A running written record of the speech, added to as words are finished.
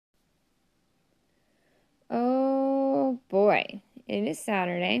boy, it is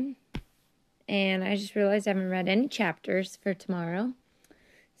Saturday, and I just realized I haven't read any chapters for tomorrow.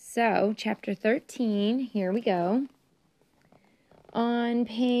 So, chapter 13, here we go. On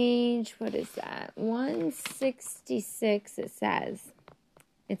page, 166, it says,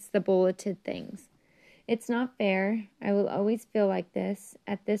 it's the bulleted things. It's not fair. I will always feel like this.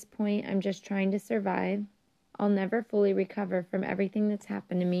 At this point, I'm just trying to survive. I'll never fully recover from everything that's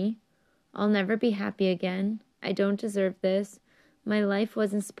happened to me. I'll never be happy again. I don't deserve this. My life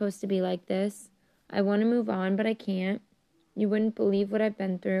wasn't supposed to be like this. I want to move on, but I can't. You wouldn't believe what I've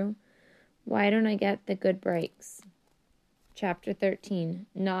been through. Why don't I get the good breaks? Chapter 13,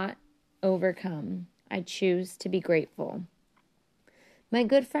 Not Overcome. I choose to be grateful. My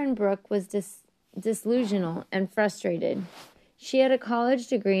good friend Brooke was disillusional and frustrated. She had a college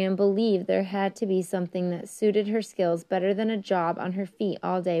degree and believed there had to be something that suited her skills better than a job on her feet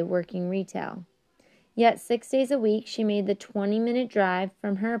all day working retail. Yet 6 days a week, she made the 20-minute drive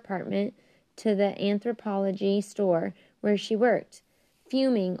from her apartment to the Anthropologie store where she worked,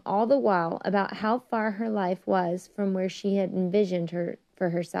 fuming all the while about how far her life was from where she had envisioned her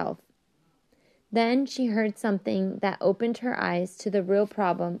for herself. Then she heard something that opened her eyes to the real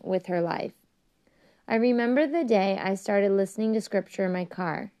problem with her life. I remember the day I started listening to scripture in my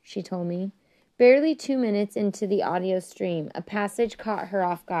car, she told me. Barely 2 minutes into the audio stream, a passage caught her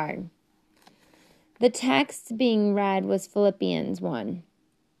off guard. The text being read was Philippians 1.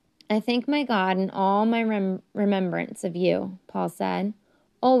 I thank my God in all my remembrance of you, Paul said,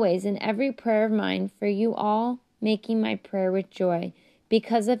 always in every prayer of mine for you all, making my prayer with joy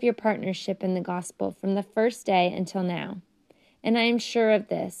because of your partnership in the gospel from the first day until now. And I am sure of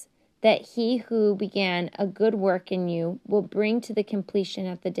this, that he who began a good work in you will bring to the completion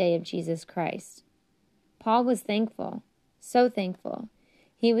at the day of Jesus Christ. Paul was thankful, so thankful.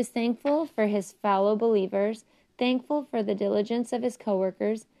 He was thankful for his fellow believers, thankful for the diligence of his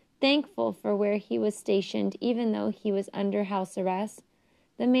coworkers, thankful for where he was stationed even though he was under house arrest.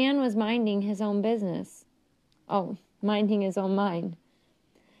 The man was minding his own business. Minding his own mind.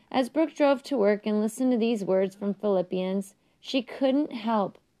 As Brooke drove to work and listened to these words from Philippians, she couldn't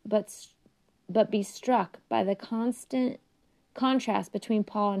help but be struck by the constant contrast between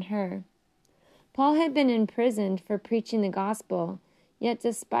Paul and her. Paul had been imprisoned for preaching the gospel, yet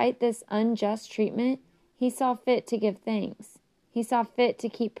despite this unjust treatment, he saw fit to give thanks. He saw fit to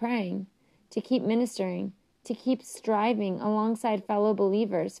keep praying, to keep ministering, to keep striving alongside fellow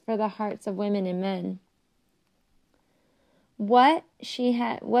believers for the hearts of women and men. What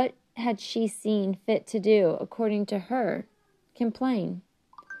had she seen fit to do, according to her? Complain.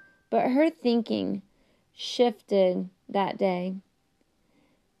 But her thinking shifted that day.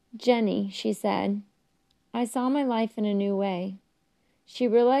 Jenny, she said, I saw my life in a new way. She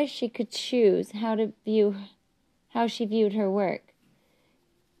realized she could choose how she viewed her work.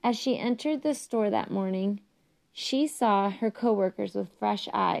 As she entered the store that morning, she saw her coworkers with fresh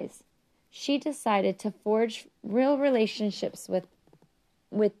eyes. She decided to forge real relationships with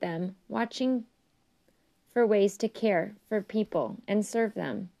them, watching for ways to care for people and serve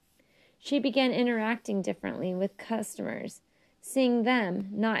them. She began interacting differently with customers, seeing them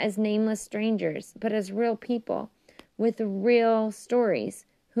not as nameless strangers, but as real people with real stories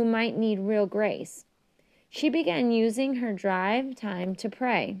who might need real grace. She began using her drive time to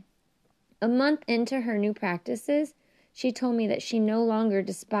pray. A month into her new practices, she told me that she no longer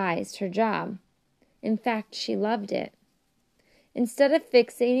despised her job. In fact, she loved it. Instead of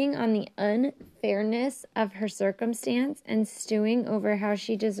fixating on the unfairness of her circumstance and stewing over how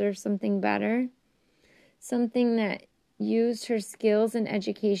she deserved something better, something that used her skills and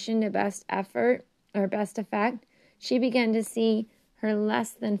education to best effect, she began to see her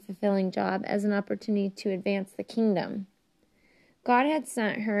less than fulfilling job as an opportunity to advance the kingdom. God had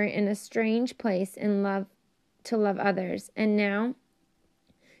sent her in a strange place to love others, and now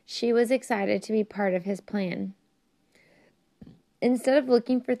she was excited to be part of his plan. Instead of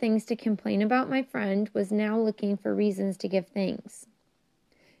looking for things to complain about, my friend was now looking for reasons to give thanks.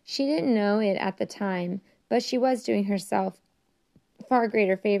 She didn't know it at the time, but she was doing herself far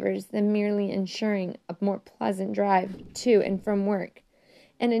greater favors than merely ensuring a more pleasant drive to and from work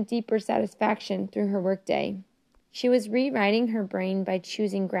and a deeper satisfaction through her workday. She was rewriting her brain by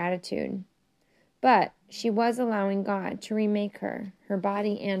choosing gratitude, but she was allowing God to remake her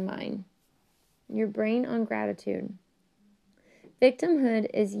body and mind. Your brain on gratitude. Victimhood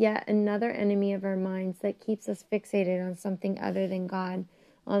is yet another enemy of our minds that keeps us fixated on something other than God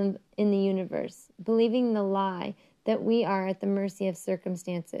in the universe, believing the lie that we are at the mercy of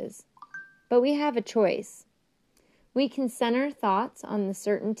circumstances. But we have a choice. We can center thoughts on the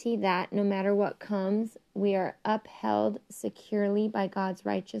certainty that no matter what comes, we are upheld securely by God's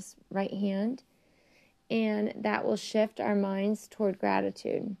righteous right hand, and that will shift our minds toward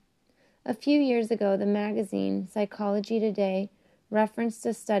gratitude. A few years ago, the magazine Psychology Today referenced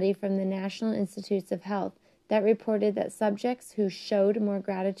a study from the National Institutes of Health that reported that subjects who showed more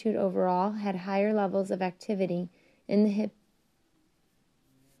gratitude overall had higher levels of activity in the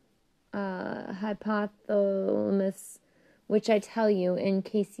hypothalamus, which I tell you in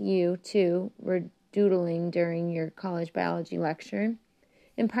case you, too, were doodling during your college biology lecture,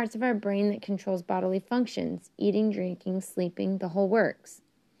 in parts of our brain that controls bodily functions, eating, drinking, sleeping, the whole works.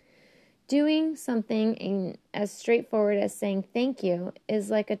 Doing something as straightforward as saying thank you is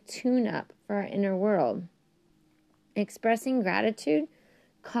like a tune-up for our inner world. Expressing gratitude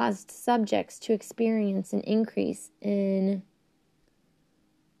caused subjects to experience an increase in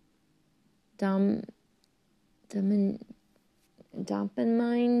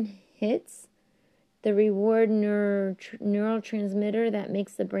dopamine hits, the reward neurotransmitter that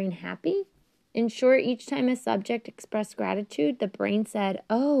makes the brain happy. In short, each time a subject expressed gratitude, the brain said,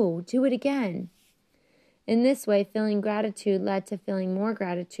 "Oh, do it again." In this way, feeling gratitude led to feeling more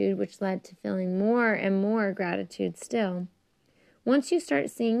gratitude, which led to feeling more and more gratitude still. Once you start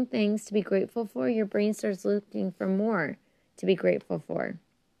seeing things to be grateful for, your brain starts looking for more to be grateful for.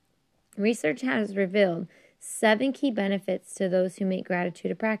 Research has revealed 7 key benefits to those who make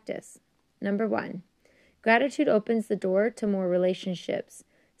gratitude a practice. Number 1, gratitude opens the door to more relationships.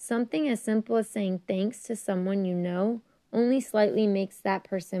 Something as simple as saying thanks to someone you know only slightly makes that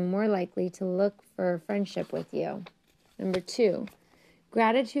person more likely to look for a friendship with you. Number 2,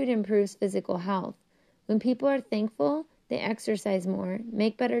 gratitude improves physical health. When people are thankful, they exercise more,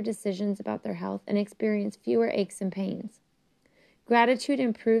 make better decisions about their health, and experience fewer aches and pains. Gratitude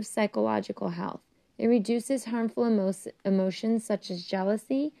improves psychological health. It reduces harmful emotions such as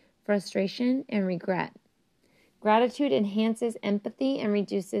jealousy, frustration, and regret. Gratitude enhances empathy and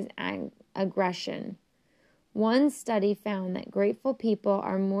reduces aggression. One study found that grateful people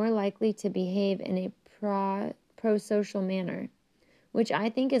are more likely to behave in a pro-social manner, which I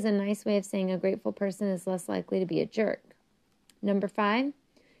think is a nice way of saying a grateful person is less likely to be a jerk. Number 5,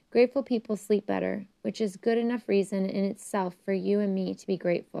 grateful people sleep better, which is good enough reason in itself for you and me to be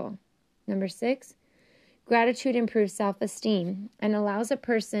grateful. Number 6, gratitude improves self-esteem and allows a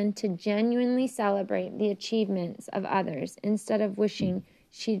person to genuinely celebrate the achievements of others instead of wishing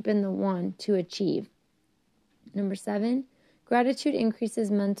she'd been the one to achieve. Number 7, gratitude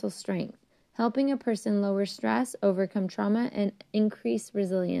increases mental strength, helping a person lower stress, overcome trauma, and increase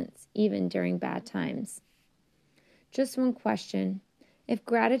resilience, even during bad times. Just one question. If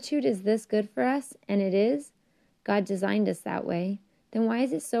gratitude is this good for us, and it is, God designed us that way, then why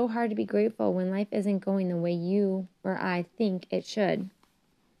is it so hard to be grateful when life isn't going the way you or I think it should?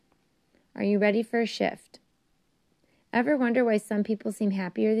 Are you ready for a shift? Ever wonder why some people seem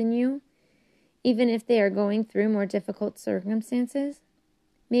happier than you, even if they are going through more difficult circumstances?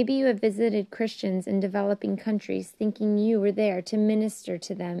 Maybe you have visited Christians in developing countries thinking you were there to minister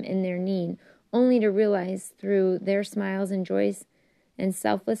to them in their need, only to realize through their smiles and joys and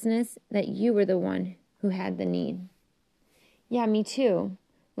selflessness that you were the one who had the need. Yeah, me too.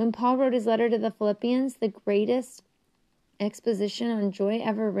 When Paul wrote his letter to the Philippians, the greatest exposition on joy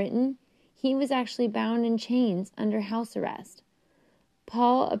ever written, he was actually bound in chains under house arrest.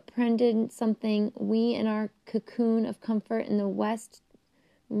 Paul apprehended something we in our cocoon of comfort in the West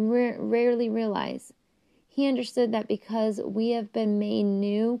rarely realize. He understood that because we have been made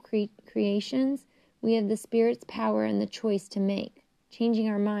new creations, we have the Spirit's power and the choice to make. Changing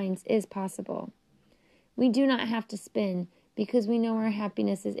our minds is possible. We do not have to spin because we know our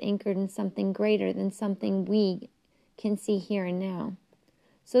happiness is anchored in something greater than something we can see here and now.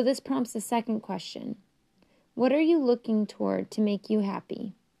 So this prompts a second question. What are you looking toward to make you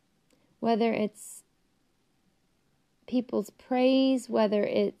happy? Whether it's people's praise, whether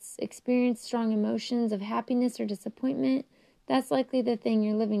it's experience strong emotions of happiness or disappointment, that's likely the thing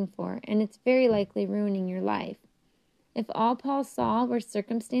you're living for, and it's very likely ruining your life. If all Paul saw were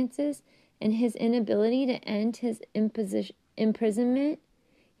circumstances and his inability to end his imprisonment,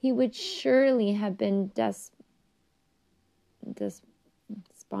 he would surely have been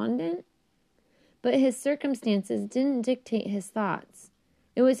despondent. But his circumstances didn't dictate his thoughts.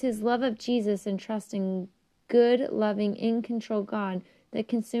 It was his love of Jesus and trust in good, loving, in-control God that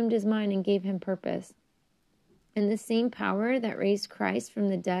consumed his mind and gave him purpose. And the same power that raised Christ from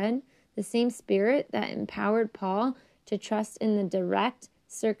the dead, the same Spirit that empowered Paul to trust in the direct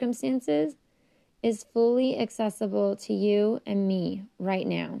circumstances, is fully accessible to you and me right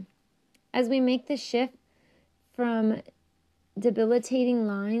now. As we make the shift from debilitating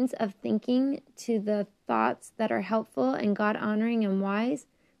lines of thinking to the thoughts that are helpful and God-honoring and wise,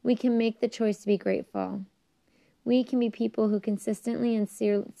 we can make the choice to be grateful. We can be people who consistently and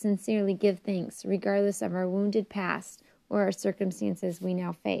sincerely give thanks, regardless of our wounded past or our circumstances we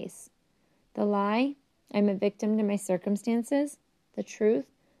now face. The lie, I'm a victim to my circumstances. The truth,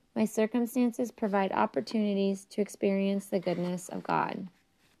 my circumstances provide opportunities to experience the goodness of God.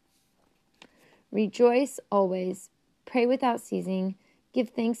 Rejoice always, pray without ceasing, give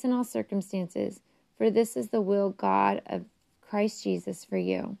thanks in all circumstances, for this is the will God of Christ Jesus for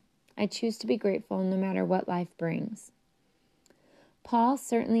you. I choose to be grateful no matter what life brings. Paul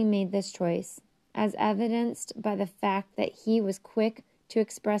certainly made this choice, as evidenced by the fact that he was quick to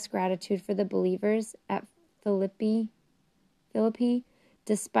express gratitude for the believers at Philippi,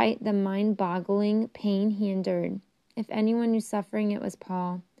 despite the mind-boggling pain he endured. If anyone knew suffering, it was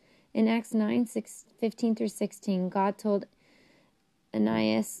Paul. In Acts 9:15-16, God told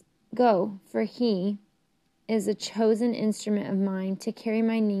Ananias, "Go, for he is a chosen instrument of mine to carry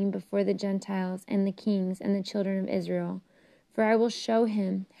my name before the Gentiles and the kings and the children of Israel. For I will show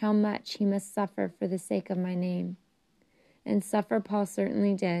him how much he must suffer for the sake of my name." And suffer Paul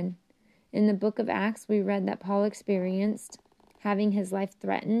certainly did. In the book of Acts, we read that Paul experienced having his life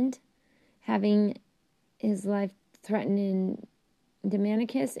threatened in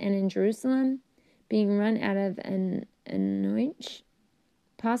Damascus and in Jerusalem, being run out of an Antioch,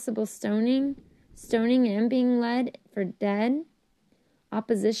 possible stoning and being led for dead,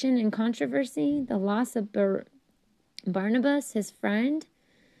 opposition and controversy, the loss of Barnabas, his friend,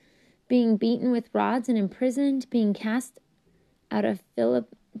 being beaten with rods and imprisoned, being cast out of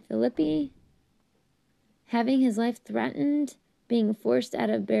Philippi, having his life threatened, being forced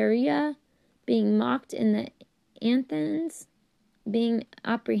out of Berea, being mocked in the Athens, being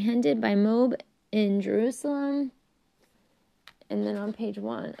apprehended by mob in Jerusalem, and then on page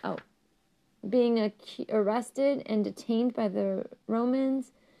 1, being arrested and detained by the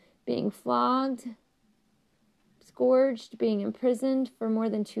Romans, being flogged, scourged, being imprisoned for more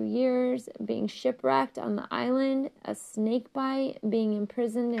than 2 years, being shipwrecked on the island, a snake bite, being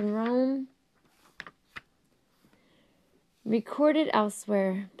imprisoned in Rome. Recorded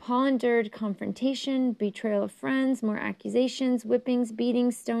elsewhere, Paul endured confrontation, betrayal of friends, more accusations, whippings,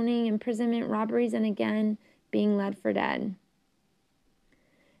 beatings, stoning, imprisonment, robberies, and again, being led for dead.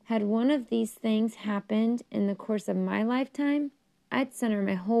 Had one of these things happened in the course of my lifetime, I'd center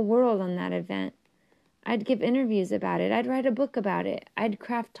my whole world on that event. I'd give interviews about it. I'd write a book about it. I'd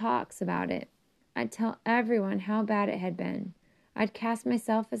craft talks about it. I'd tell everyone how bad it had been. I'd cast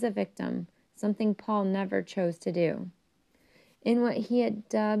myself as a victim, something Paul never chose to do. In what he had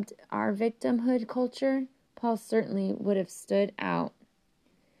dubbed our victimhood culture, Paul certainly would have stood out.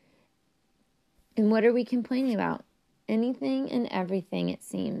 And what are we complaining about? Anything and everything, it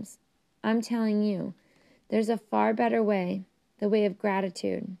seems. I'm telling you, there's a far better way, the way of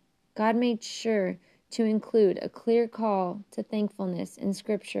gratitude. God made sure to include a clear call to thankfulness in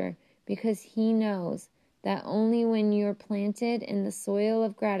Scripture because he knows that only when you're planted in the soil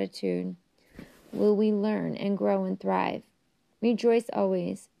of gratitude will we learn and grow and thrive. Rejoice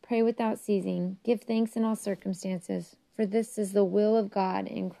always, pray without ceasing, give thanks in all circumstances, for this is the will of God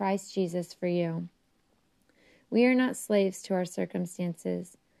in Christ Jesus for you. We are not slaves to our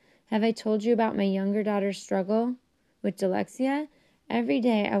circumstances. Have I told you about my younger daughter's struggle with dyslexia? Every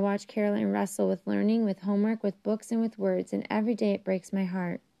day I watch Caroline wrestle with learning, with homework, with books, and with words, and every day it breaks my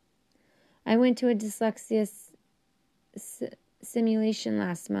heart. I went to a dyslexia simulation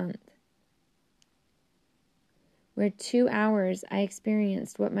last month, where 2 hours I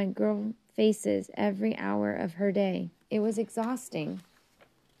experienced what my girl faces every hour of her day. It was exhausting.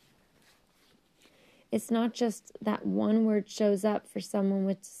 It's not just that one word shows up for someone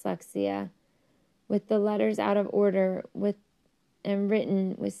with dyslexia, with the letters out of order, and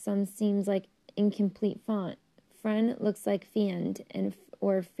written with some seems like incomplete font. Friend looks like fiend,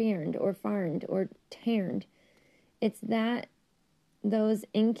 or fearned, or farned, or turned. It's that those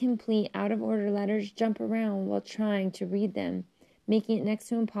incomplete, out-of-order letters jump around while trying to read them, making it next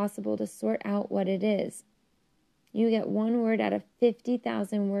to impossible to sort out what it is. You get one word out of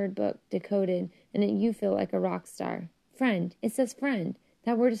 50,000 word book decoded, and you feel like a rock star. Friend. It says friend.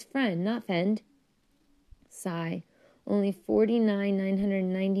 That word is friend, not fend. Sigh. Only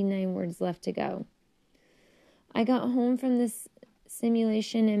 49,999 words left to go. I got home from this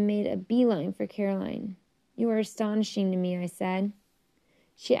simulation and made a beeline for Caroline. You are astonishing to me, I said.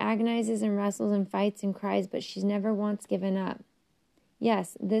 She agonizes and wrestles and fights and cries, but she's never once given up.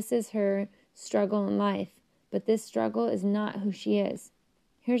 Yes, this is her struggle in life, but this struggle is not who she is.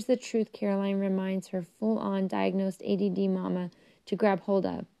 Here's the truth Caroline reminds her full-on diagnosed ADD mama to grab hold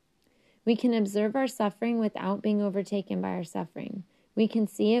of. We can observe our suffering without being overtaken by our suffering. We can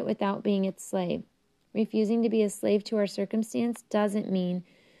see it without being its slave. Refusing to be a slave to our circumstance doesn't mean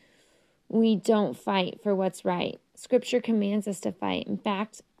we don't fight for what's right. Scripture commands us to fight. In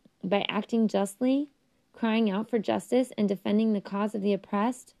fact, by acting justly, crying out for justice, and defending the cause of the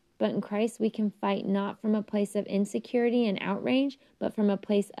oppressed, but in Christ we can fight not from a place of insecurity and outrage, but from a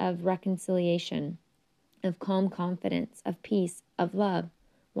place of reconciliation, of calm confidence, of peace, of love.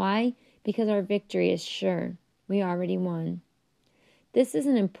 Why? Because our victory is sure. We already won. This is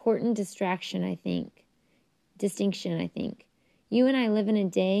an important distinction, I think. You and I live in a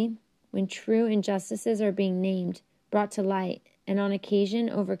day when true injustices are being named, brought to light, and on occasion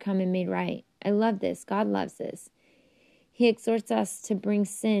overcome and made right. I love this. God loves this. He exhorts us to bring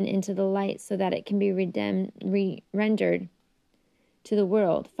sin into the light so that it can be rendered to the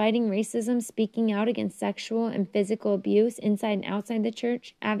world. Fighting racism, speaking out against sexual and physical abuse inside and outside the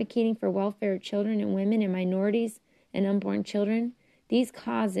church, advocating for welfare of children and women and minorities and unborn children. These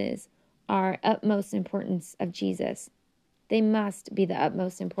causes are utmost importance of Jesus. They must be the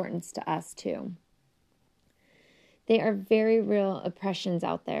utmost importance to us too. They are very real oppressions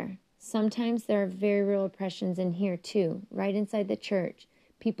out there. Sometimes there are very real oppressions in here too, right inside the church.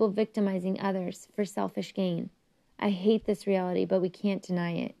 People victimizing others for selfish gain. I hate this reality, but we can't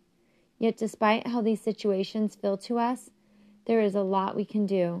deny it. Yet despite how these situations feel to us, there is a lot we can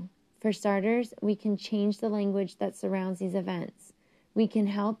do. For starters, we can change the language that surrounds these events. We can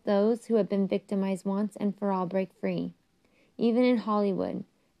help those who have been victimized once and for all break free. Even in Hollywood,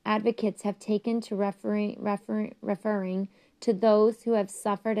 advocates have taken to referring to those who have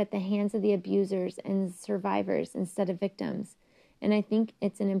suffered at the hands of the abusers and survivors instead of victims. And I think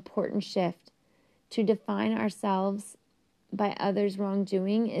it's an important shift. To define ourselves by others'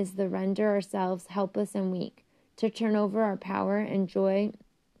 wrongdoing is to render ourselves helpless and weak. To turn over our power and joy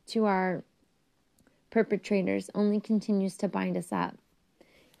to our perpetrators only continues to bind us up.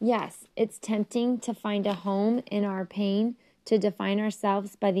 Yes, it's tempting to find a home in our pain, to define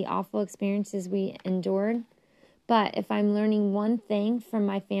ourselves by the awful experiences we endured. But if I'm learning one thing from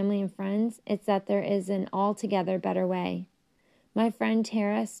my family and friends, it's that there is an altogether better way. My friend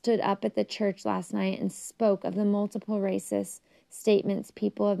Tara stood up at the church last night and spoke of the multiple racist statements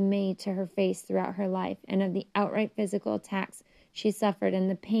people have made to her face throughout her life, and of the outright physical attacks she suffered and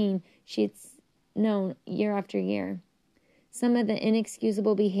the pain she's known year after year. Some of the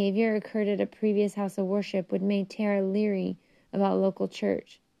inexcusable behavior occurred at a previous house of worship, which made Tara leery about local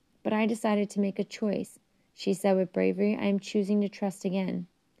church. But I decided to make a choice. She said with bravery, I am choosing to trust again.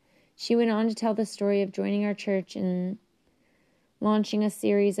 She went on to tell the story of joining our church and launching a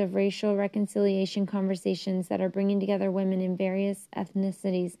series of racial reconciliation conversations that are bringing together women in various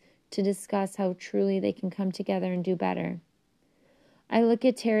ethnicities to discuss how truly they can come together and do better. I look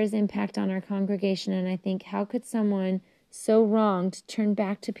at Tara's impact on our congregation and I think, how could someone so wronged turn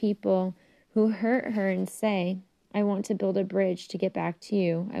back to people who hurt her and say, I want to build a bridge to get back to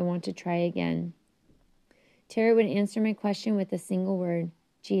you. I want to try again. Tara would answer my question with a single word,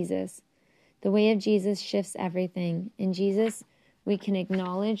 Jesus. The way of Jesus shifts everything. In Jesus, we can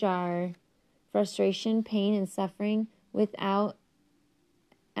acknowledge our frustration, pain, and suffering without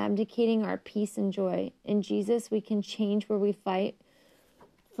abdicating our peace and joy. In Jesus, we can change where we fight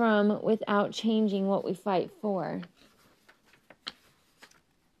from without changing what we fight for.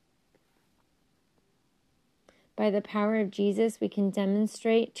 By the power of Jesus, we can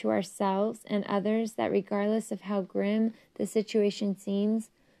demonstrate to ourselves and others that regardless of how grim the situation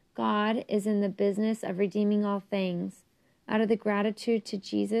seems, God is in the business of redeeming all things. Out of the gratitude to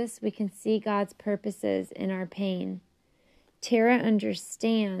Jesus, we can see God's purposes in our pain. Tara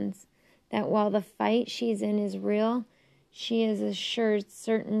understands that while the fight she's in is real, she is assured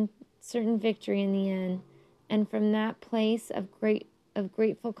certain victory in the end. And from that place of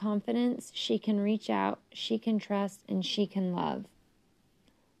grateful confidence, she can reach out, she can trust, and she can love.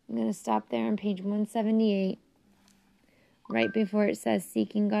 I'm going to stop there on page 178, right before it says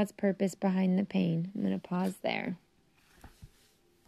seeking God's purpose behind the pain. I'm going to pause there.